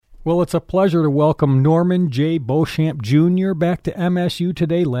Well, it's a pleasure to welcome Norman J. Beauchamp Jr. back to MSU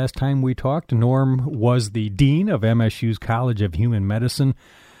today. Last time we talked, Norm was the dean of MSU's College of Human Medicine.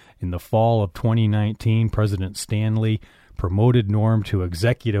 In the fall of 2019, President Stanley promoted Norm to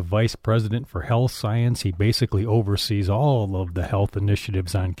Executive Vice President for Health Science. He basically oversees all of the health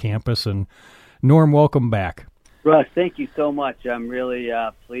initiatives on campus. And Norm, welcome back. Russ, thank you so much. I'm really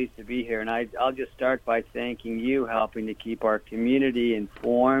pleased to be here. And I'll just start by thanking you, helping to keep our community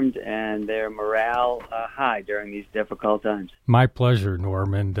informed and their morale high during these difficult times. My pleasure,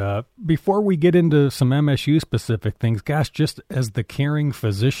 Norm. And before we get into some MSU-specific things, gosh, just as the caring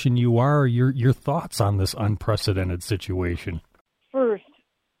physician you are, your thoughts on this unprecedented situation? First,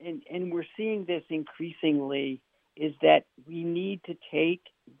 and we're seeing this increasingly, is that we need to take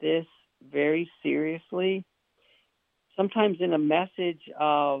this very seriously. Sometimes in a message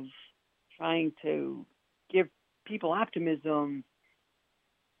of trying to give people optimism,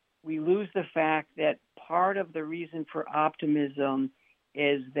 we lose the fact that part of the reason for optimism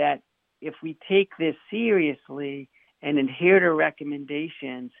is that if we take this seriously and adhere to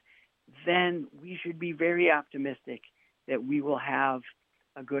recommendations, then we should be very optimistic that we will have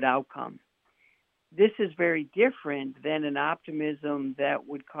a good outcome. This is very different than an optimism that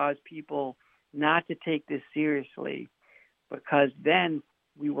would cause people not to take this seriously, because then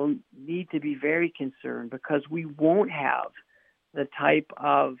we will need to be very concerned because we won't have the type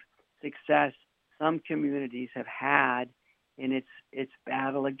of success some communities have had in its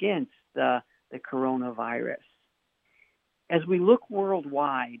battle against the coronavirus. As we look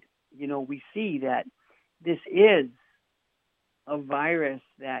worldwide, we see that this is a virus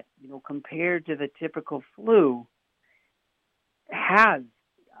that, compared to the typical flu, has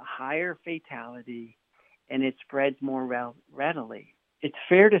a higher fatality and it spreads more readily. It's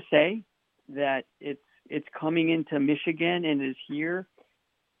fair to say that it's coming into Michigan and is here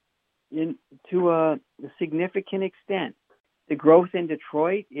to a significant extent. The growth in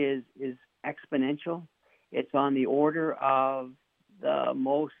Detroit is exponential. It's on the order of the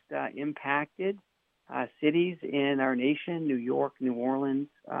most impacted cities in our nation. New York, New Orleans,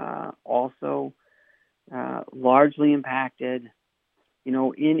 also largely impacted. In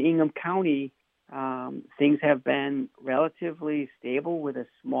Ingham County, things have been relatively stable with a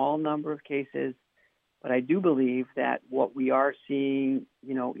small number of cases, but I do believe that what we are seeing,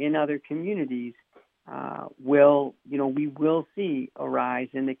 in other communities, we will see a rise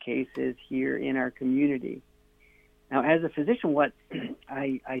in the cases here in our community. Now, as a physician, what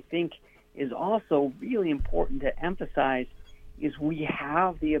I think is also really important to emphasize is we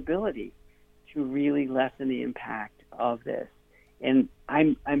have the ability to really lessen the impact of this. And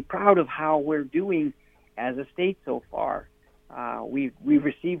I'm proud of how we're doing as a state so far. We've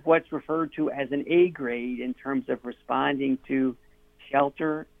received what's referred to as an A grade in terms of responding to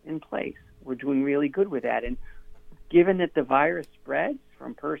shelter in place. We're doing really good with that. And given that the virus spreads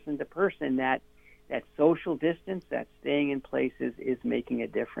from person to person, that social distance, that staying in place is making a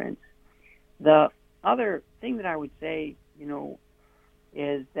difference. The other thing that I would say,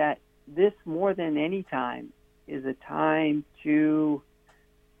 is that this more than any time is a time to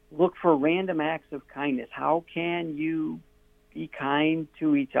look for random acts of kindness. How can you be kind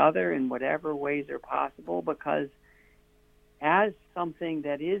to each other in whatever ways are possible? Because as something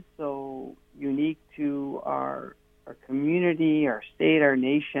that is so unique to our community, our state, our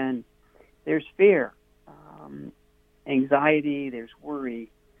nation, there's fear, anxiety, there's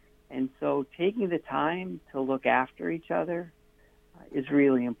worry. And so taking the time to look after each other is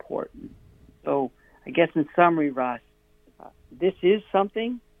really important. So I guess in summary, Ross, this is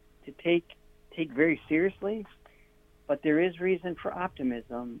something to take very seriously, but there is reason for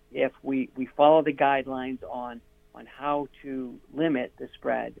optimism if we follow the guidelines on how to limit the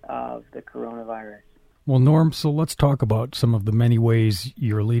spread of the coronavirus. Well, Norm, so let's talk about some of the many ways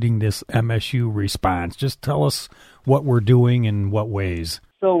you're leading this MSU response. Just tell us what we're doing in what ways.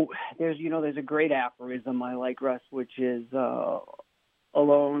 So there's a great aphorism I like, Russ, which is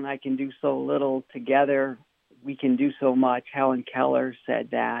alone I can do so little, together we can do so much. Helen Keller said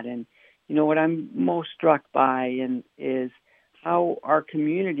that. And what I'm most struck by is how our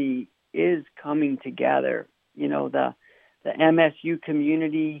community is coming together. The MSU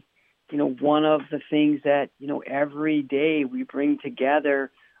community, one of the things that, every day we bring together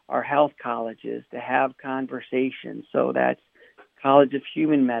our health colleges to have conversations. So that's College of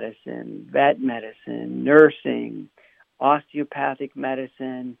Human Medicine, vet medicine, nursing, osteopathic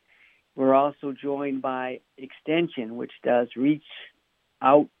medicine. We're also joined by Extension, which does reach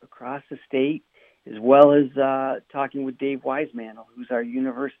out across the state, as well as talking with Dave Wiseman, who's our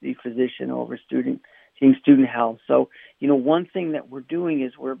university physician over seeing student health. So, one thing that we're doing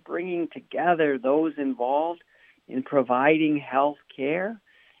is we're bringing together those involved in providing health care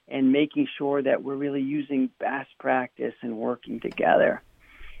and making sure that we're really using best practice and working together.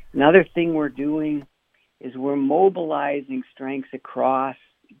 Another thing we're doing is we're mobilizing strengths across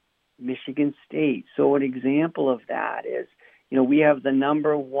Michigan State. So an example of that is, we have the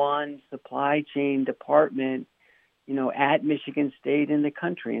number one supply chain department, at Michigan State in the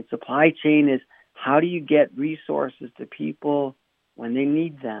country. And supply chain is how do you get resources to people when they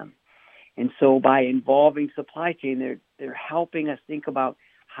need them? And so by involving supply chain, they're helping us think about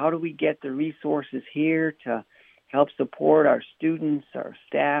how do we get the resources here to help support our students, our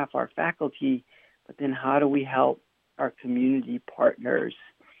staff, our faculty, but then how do we help our community partners?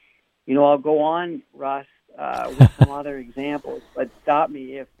 I'll go on, Russ, with some other examples, but stop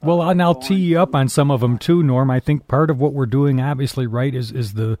me if... Well, and I'll tee you up on some of them too, Norm. I think part of what we're doing, obviously, right,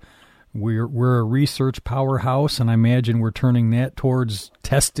 is we're a research powerhouse, and I imagine we're turning that towards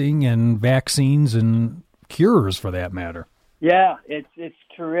testing and vaccines and cures, for that matter. Yeah, it's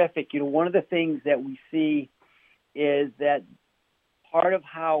terrific. One of the things that we see is that part of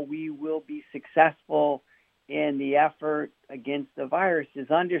how we will be successful in the effort against the virus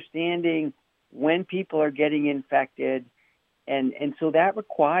is understanding when people are getting infected, and so that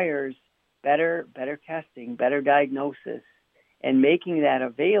requires better testing, better diagnosis, and making that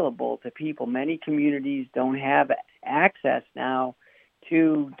available to people. Many communities don't have access now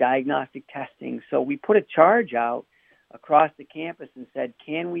to diagnostic testing, so we put a charge out across the campus and said,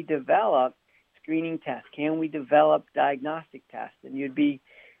 can we develop screening tests? Can we develop diagnostic tests? And you'd be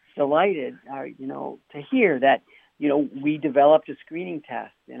delighted, to hear that, we developed a screening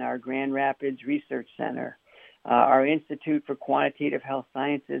test in our Grand Rapids Research Center. Our Institute for Quantitative Health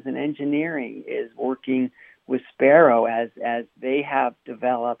Sciences and Engineering is working with Sparrow as they have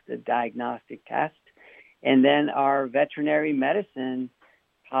developed a diagnostic test. And then our veterinary medicine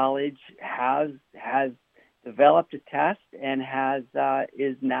college has developed a test and has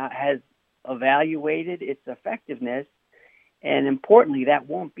evaluated its effectiveness. And importantly, that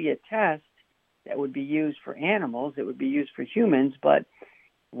won't be a test that would be used for animals. It would be used for humans. But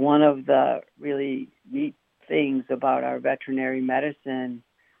one of the really neat things about our veterinary medicine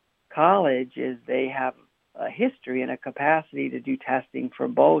college is they have a history and a capacity to do testing for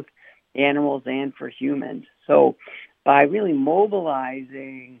both animals and for humans. So by really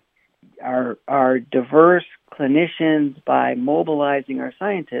mobilizing our diverse clinicians, by mobilizing our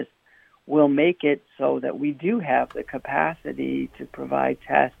scientists, we'll make it so that we do have the capacity to provide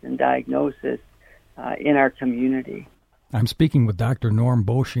tests and diagnosis in our community. I'm speaking with Dr. Norm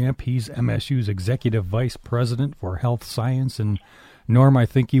Beauchamp. He's MSU's Executive Vice President for Health Science. And Norm, I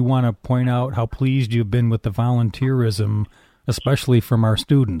think you want to point out how pleased you've been with the volunteerism, especially from our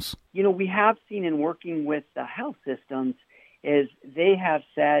students. We have seen in working with the health systems is they have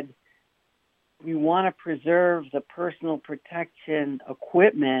said, we want to preserve the personal protection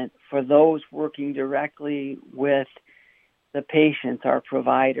equipment for those working directly with the patients, our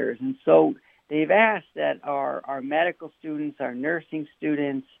providers. And so they've asked that our medical students, our nursing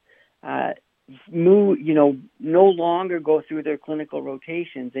students, no longer go through their clinical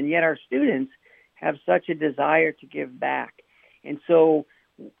rotations. And yet our students have such a desire to give back. And so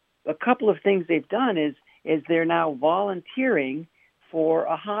a couple of things they've done is they're now volunteering for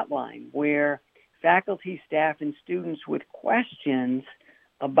a hotline where faculty, staff, and students with questions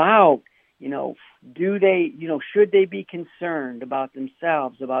about, should they be concerned about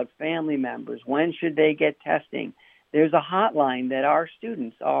themselves, about family members? When should they get testing? There's a hotline that our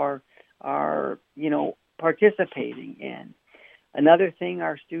students are participating in. Another thing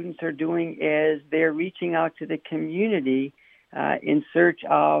our students are doing is they're reaching out to the community in search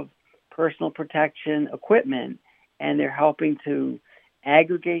of personal protection equipment, and they're helping to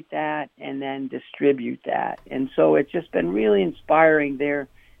aggregate that and then distribute that. And so it's just been really inspiring their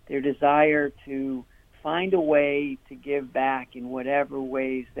desire to find a way to give back in whatever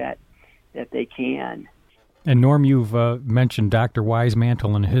ways that they can. And Norm, you've mentioned Dr.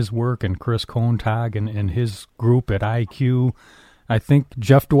 Wisemantel and his work, and Chris Kontag and his group at IQ. I think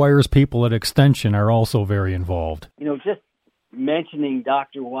Jeff Dwyer's people at Extension are also very involved. Just mentioning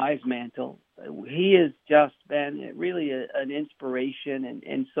Dr. Wisemantel, he has just been really an inspiration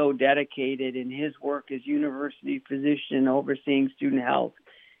and so dedicated in his work as university physician overseeing student health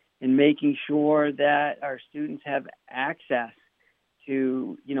and making sure that our students have access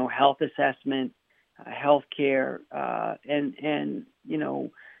to, health assessment, health care, and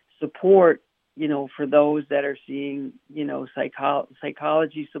support, for those that are seeing,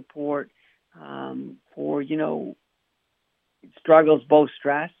 psychology support for, struggles, both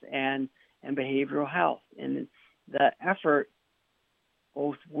stress and and behavioral health. And the effort,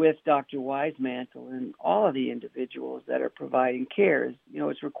 both with Dr. Wisemantel and all of the individuals that are providing care, is,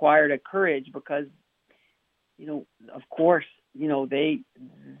 it's required a courage because, of course, they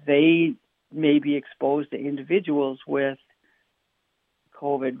may be exposed to individuals with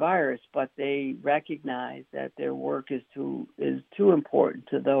COVID virus, but they recognize that their work is too important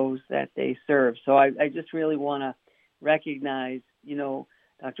to those that they serve. So I just really want to recognize,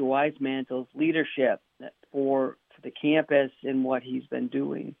 Dr. Wisemantel's leadership for the campus and what he's been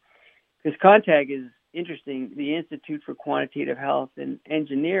doing. Because CONTAG is interesting. The Institute for Quantitative Health and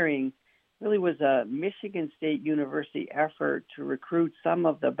Engineering really was a Michigan State University effort to recruit some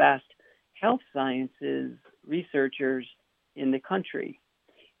of the best health sciences researchers in the country.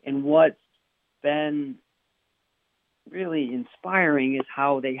 And what's been really inspiring is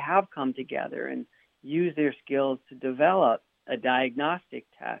how they have come together and used their skills to develop a diagnostic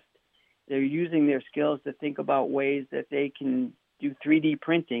test. They're using their skills to think about ways that they can do 3D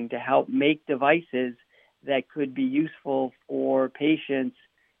printing to help make devices that could be useful for patients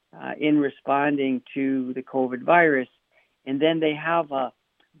in responding to the COVID virus. And then they have a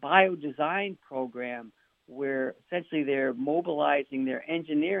biodesign program where essentially they're mobilizing their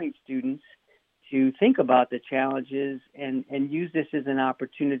engineering students to think about the challenges and use this as an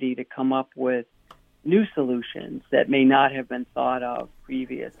opportunity to come up with new solutions that may not have been thought of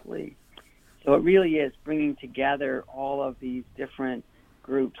previously. So it really is bringing together all of these different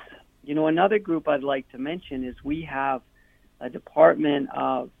groups. Another group I'd like to mention is we have a Department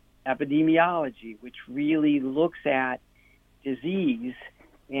of Epidemiology, which really looks at disease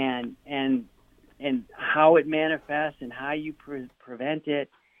and how it manifests and how you prevent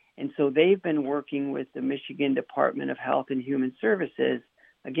it. And so they've been working with the Michigan Department of Health and Human Services,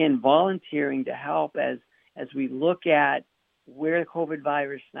 again, volunteering to help as we look at where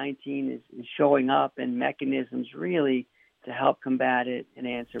COVID-19 is showing up and mechanisms really to help combat it and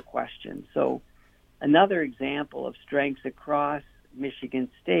answer questions. So another example of strengths across Michigan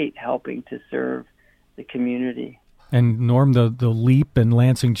State helping to serve the community. And Norm, the LEAP and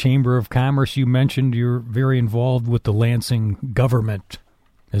Lansing Chamber of Commerce, you mentioned you're very involved with the Lansing government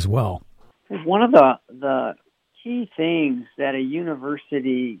as well. One of the key things that a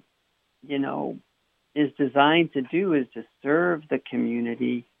university, is designed to do is to serve the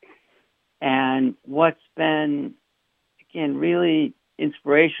community. And what's been, again, really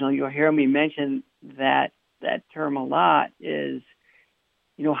inspirational, you'll hear me mention that term a lot, is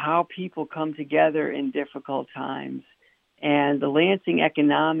how people come together in difficult times. And the Lansing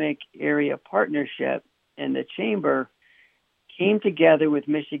Economic Area Partnership and the Chamber came together with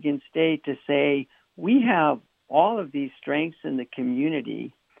Michigan State to say, we have all of these strengths in the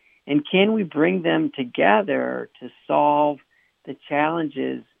community, and can we bring them together to solve the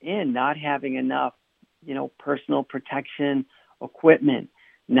challenges in not having enough, personal protection equipment,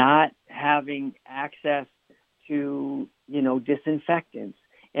 not having access to, disinfectants.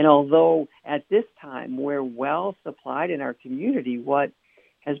 And although at this time we're well supplied in our community, what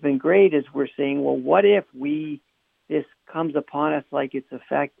has been great is we're saying, well, what if this comes upon us like it's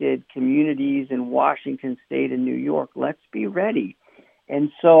affected communities in Washington State and New York? Let's be ready.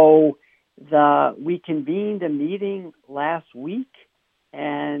 And so we convened a meeting last week,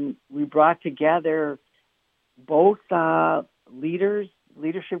 and we brought together both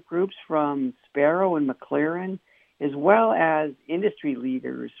leadership groups from Sparrow and McLaren, as well as industry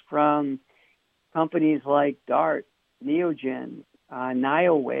leaders from companies like DART, Neogen,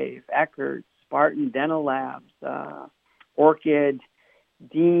 Niowave, Eckert, Spartan Dental Labs, Orchid,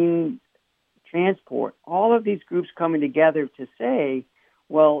 Dean Transport, all of these groups coming together to say,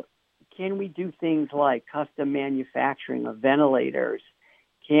 well, can we do things like custom manufacturing of ventilators?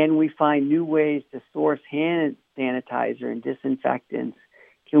 Can we find new ways to source hand sanitizer and disinfectants?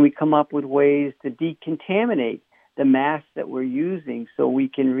 Can we come up with ways to decontaminate the masks that we're using so we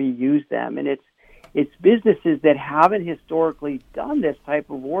can reuse them? And it's businesses that haven't historically done this type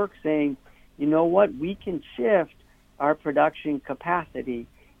of work saying, you know what, we can shift our production capacity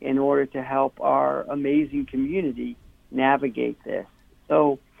in order to help our amazing community navigate this.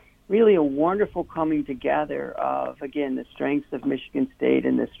 So really a wonderful coming together of, again, the strengths of Michigan State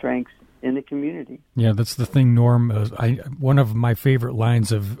and the strengths in the community. Yeah, that's the thing, Norm. One of my favorite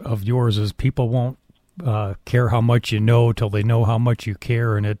lines of yours is people won't care how much you know till they know how much you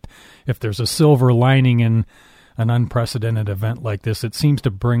care. And if there's a silver lining in an unprecedented event like this, it seems to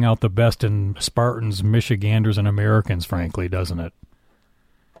bring out the best in Spartans, Michiganders, and Americans, frankly, doesn't it?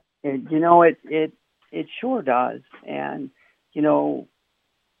 It sure does. And,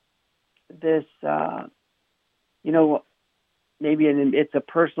 this, maybe it's a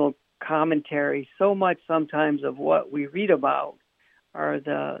personal commentary. So much sometimes of what we read about are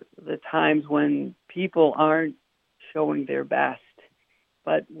the times when people aren't showing their best.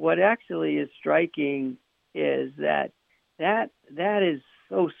 But what actually is striking is that is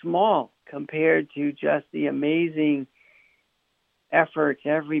so small compared to just the amazing efforts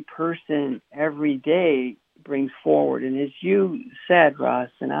every person every day brings forward. And as you said, Russ,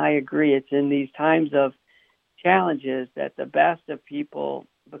 and I agree, it's in these times of challenges that the best of people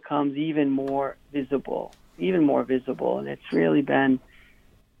becomes even more visible. And it's really been,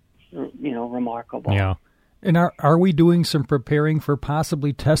 remarkable. Yeah. And are we doing some preparing for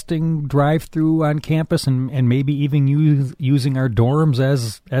possibly testing drive-through on campus and maybe even using our dorms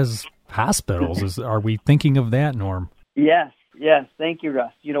as hospitals? Are we thinking of that, Norm? Yes. Thank you,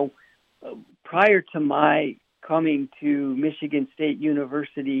 Russ. Prior to my coming to Michigan State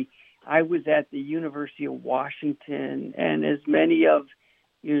University, I was at the University of Washington, and as many of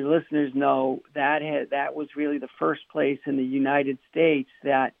your listeners know, that was really the first place in the United States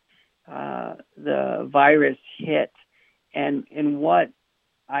that the virus hit. And what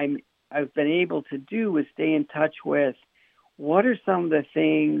I've been able to do is stay in touch with what are some of the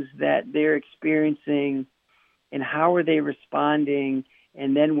things that they're experiencing and how are they responding,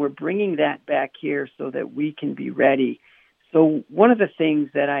 and then we're bringing that back here so that we can be ready. So one of the things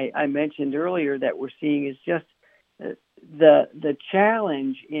that I mentioned earlier that we're seeing is just the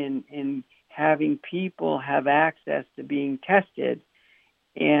challenge in having people have access to being tested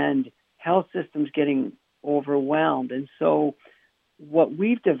and health systems getting overwhelmed. And so what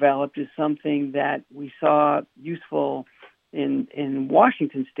we've developed is something that we saw useful in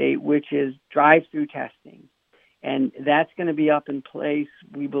Washington State, which is drive-through testing. And that's going to be up in place,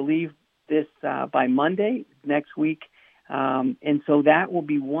 we believe, this by Monday next week. And so that will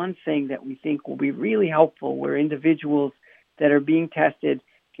be one thing that we think will be really helpful, where individuals that are being tested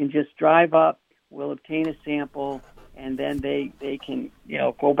can just drive up, will obtain a sample, and then they can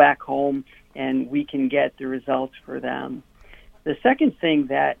go back home and we can get the results for them. The second thing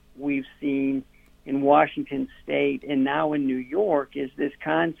that we've seen in Washington State and now in New York is this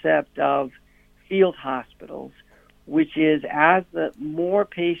concept of field hospitals, which is as the more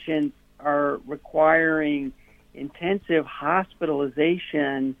patients are requiring intensive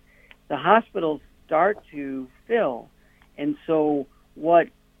hospitalization, the hospitals start to fill. And so what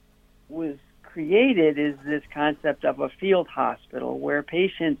was created is this concept of a field hospital where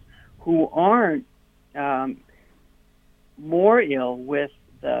patients who aren't more ill with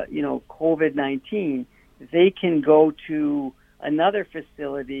the COVID-19, they can go to another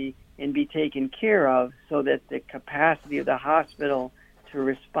facility and be taken care of so that the capacity of the hospital to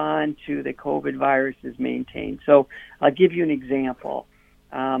respond to the COVID virus is maintained. So I'll give you an example.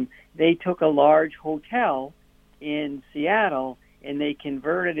 They took a large hotel in Seattle and they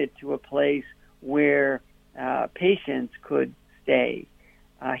converted it to a place where patients could stay.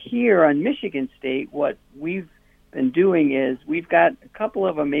 Here on Michigan State, what we've been doing is we've got a couple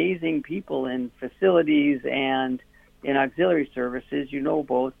of amazing people in facilities and in auxiliary services,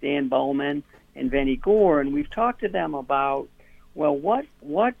 both Dan Bowman and Vinnie Gore, and we've talked to them about, well,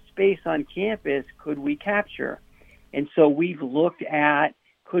 what space on campus could we capture? And so we've looked at,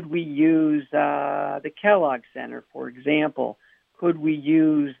 could we use the Kellogg Center, for example? Could we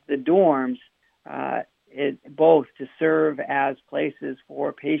use the dorms, both to serve as places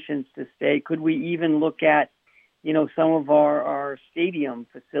for patients to stay? Could we even look at, some of our stadium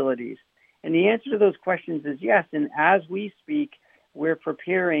facilities? And the answer to those questions is yes. And as we speak, we're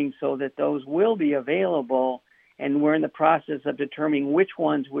preparing so that those will be available, and we're in the process of determining which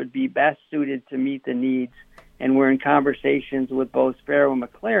ones would be best suited to meet the needs. And we're in conversations with both Sparrow and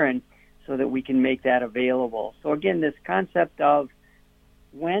McLaren so that we can make that available. So again, this concept of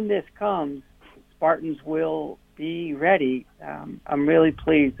when this comes, Spartans will be ready. I'm really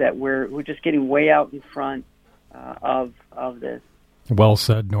pleased that we're just getting way out in front of this. Well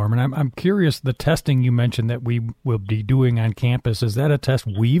said, Norman. I'm curious, the testing you mentioned that we will be doing on campus, is that a test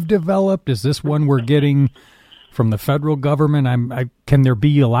we've developed? Is this one we're getting from the federal government? Can there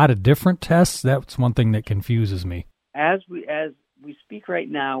be a lot of different tests? That's one thing that confuses me. As we speak right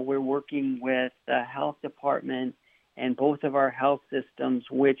now, we're working with the health department and both of our health systems,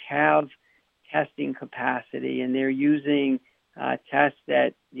 which have testing capacity, and they're using tests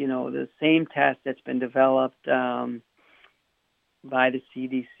that, the same test that's been developed by the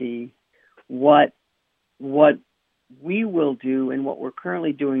CDC. What we will do and what we're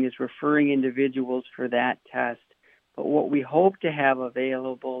currently doing is referring individuals for that test. But what we hope to have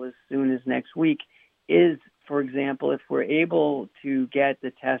available as soon as next week is, for example, if we're able to get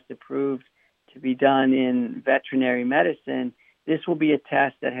the test approved to be done in veterinary medicine, this will be a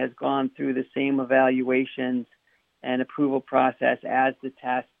test that has gone through the same evaluations and approval process as the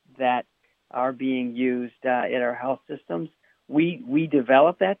tests that are being used in our health systems. We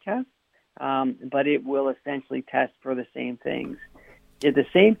developed that test, but it will essentially test for the same things. At the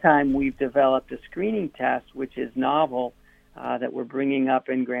same time, we've developed a screening test, which is novel, that we're bringing up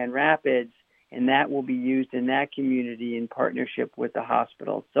in Grand Rapids, and that will be used in that community in partnership with the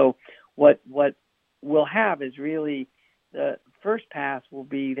hospital. So what we'll have is really the first pass will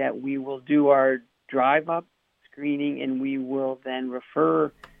be that we will do our drive-up screening, and we will then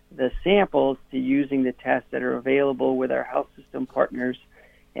refer the samples to using the tests that are available with our health system partners.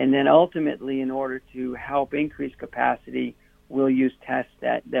 And then ultimately, in order to help increase capacity, we'll use tests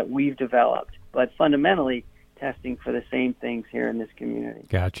that we've developed. But fundamentally, testing for the same things here in this community.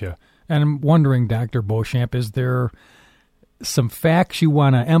 Gotcha. And I'm wondering, Dr. Beauchamp, is there some facts you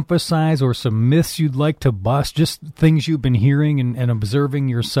want to emphasize or some myths you'd like to bust, just things you've been hearing and observing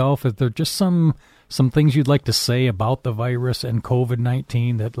yourself? Is there just some things you'd like to say about the virus and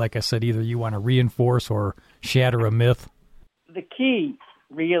COVID-19 that, like I said, either you want to reinforce or shatter a myth? The key,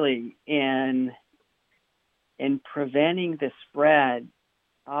 really, in preventing the spread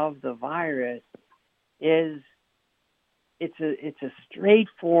of the virus is it's a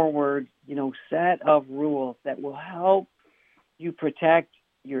straightforward, set of rules that will help you protect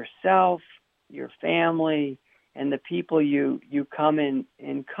yourself, your family, and the people you come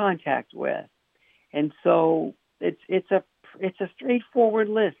in contact with. And so it's a straightforward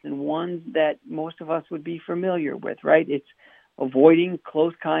list, and one that most of us would be familiar with, right? It's avoiding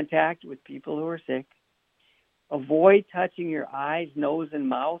close contact with people who are sick. Avoid touching your eyes, nose, and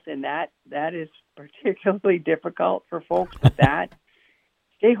mouth, and that is particularly difficult for folks with that.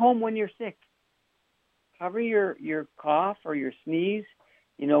 Stay home when you're sick. Cover your cough or your sneeze,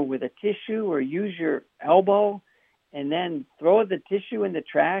 with a tissue, or use your elbow, and then throw the tissue in the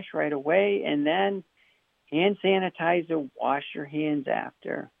trash right away, and then hand sanitizer, wash your hands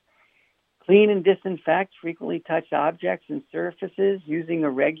after. Clean and disinfect frequently touched objects and surfaces using a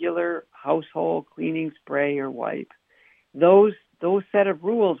regular household cleaning spray or wipe. Those set of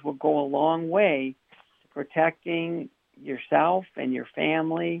rules will go a long way to protecting yourself and your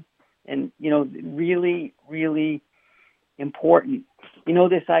family, and, really, really important.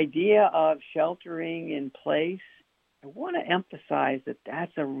 This idea of sheltering in place, I want to emphasize that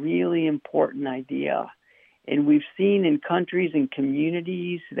that's a really important idea. And we've seen in countries and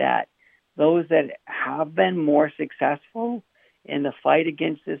communities that those that have been more successful in the fight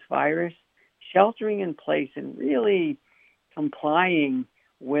against this virus, sheltering in place and really complying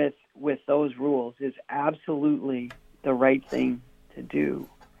with those rules is absolutely the right thing to do.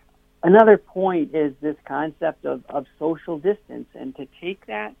 Another point is this concept of social distance, and to take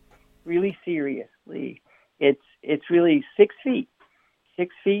that really seriously. It's really 6 feet.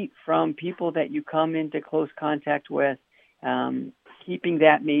 6 feet from people that you come into close contact with. Keeping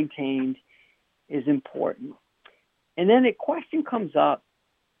that maintained is important. And then a question comes up.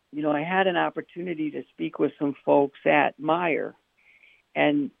 I had an opportunity to speak with some folks at Meijer,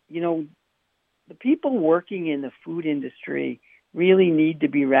 and, the people working in the food industry really need to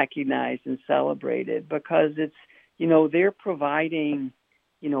be recognized and celebrated, because it's, they're providing,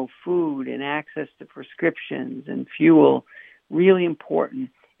 food and access to prescriptions and fuel, really important.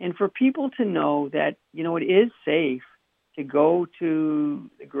 And for people to know that, it is safe to go to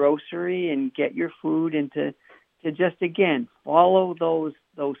the grocery and get your food, and to just, again, follow those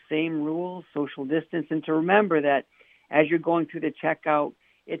same rules, social distance, and to remember that as you're going through the checkout,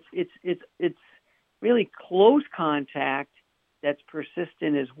 it's really close contact that's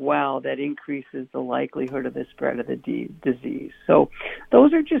persistent as well that increases the likelihood of the spread of the disease. So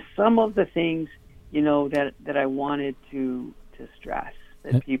those are just some of the things, that I wanted to stress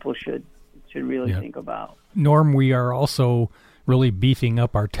that people should really think about. Norm, we are also really beefing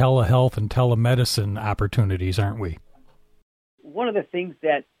up our telehealth and telemedicine opportunities, aren't we? One of the things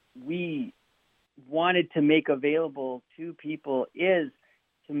that we wanted to make available to people is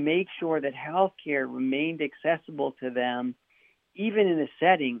to make sure that healthcare remained accessible to them, even in a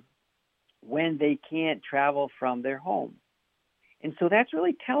setting when they can't travel from their home. And so that's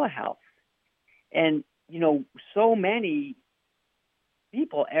really telehealth. And, so many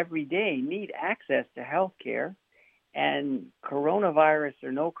people every day need access to healthcare, and coronavirus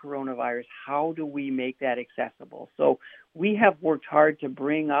or no coronavirus, how do we make that accessible? So we have worked hard to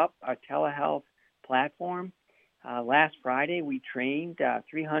bring up a telehealth platform. Last Friday, we trained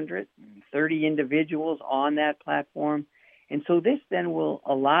 330 individuals on that platform. And so this then will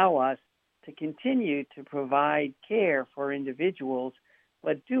allow us to continue to provide care for individuals,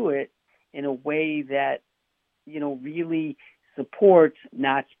 but do it in a way that, really supports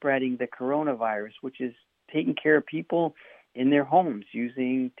not spreading the coronavirus, which is taking care of people in their homes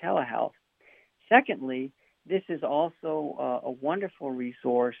using telehealth. Secondly, this is also a wonderful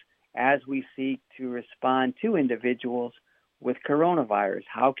resource as we seek to respond to individuals with coronavirus.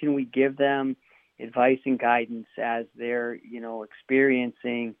 How can we give them advice and guidance as they're,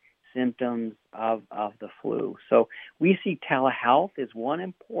 experiencing symptoms of the flu? So we see telehealth as one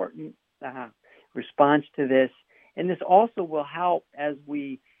important response to this. And this also will help as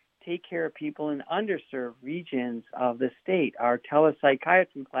we take care of people in underserved regions of the state. Our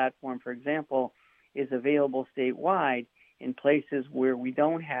telepsychiatry platform, for example, is available statewide in places where we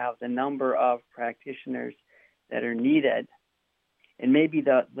don't have the number of practitioners that are needed. And maybe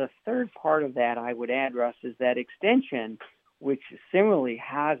the third part of that I would add, Russ, is that Extension, which similarly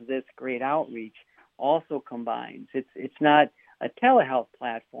has this great outreach, also combines. It's not a telehealth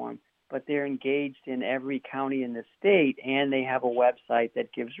platform, but they're engaged in every county in the state, and they have a website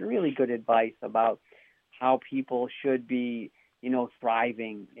that gives really good advice about how people should be,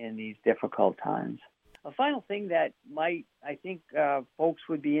 thriving in these difficult times. A final thing that I think folks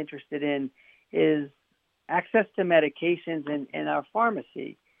would be interested in is access to medications in our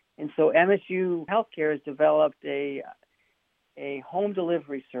pharmacy. And so MSU Healthcare has developed a home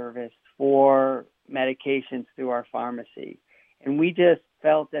delivery service for medications through our pharmacy. And we just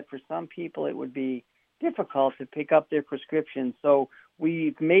felt that for some people it would be difficult to pick up their prescriptions. So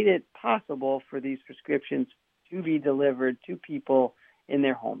we've made it possible for these prescriptions to be delivered to people in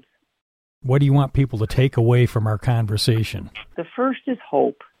their homes. What do you want people to take away from our conversation? The first is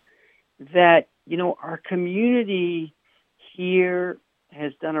hope that, our community here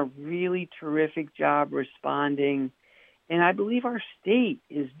has done a really terrific job responding. And I believe our state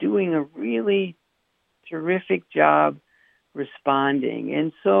is doing a really terrific job responding.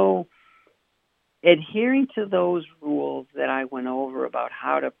 And so adhering to those rules that I went over about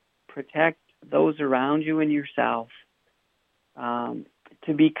how to protect those around you and yourself,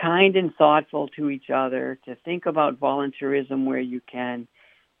 to be kind and thoughtful to each other, to think about volunteerism where you can,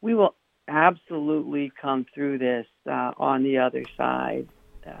 we will absolutely come through this on the other side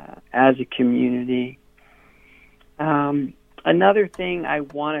as a community. Another thing I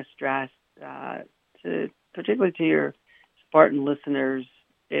want to stress, particularly to your Spartan listeners,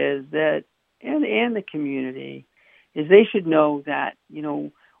 is that, and the community, is they should know that,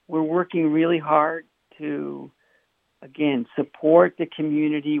 we're working really hard to, again, support the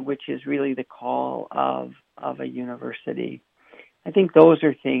community, which is really the call of a university. I think those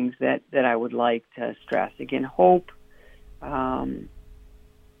are things that I would like to stress. Again, hope, and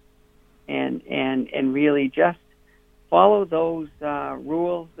really just follow those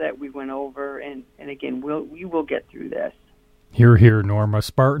rules that we went over, and again, we will get through this. Hear, hear, Norma.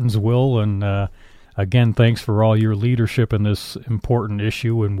 Spartans will, and again, thanks for all your leadership in this important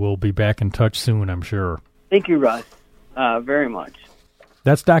issue, and we'll be back in touch soon, I'm sure. Thank you, Russ, very much.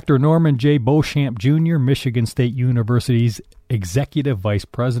 That's Dr. Norman J. Beauchamp, Jr., Michigan State University's Executive Vice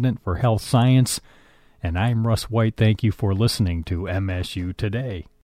President for Health Science, and I'm Russ White. Thank you for listening to MSU Today.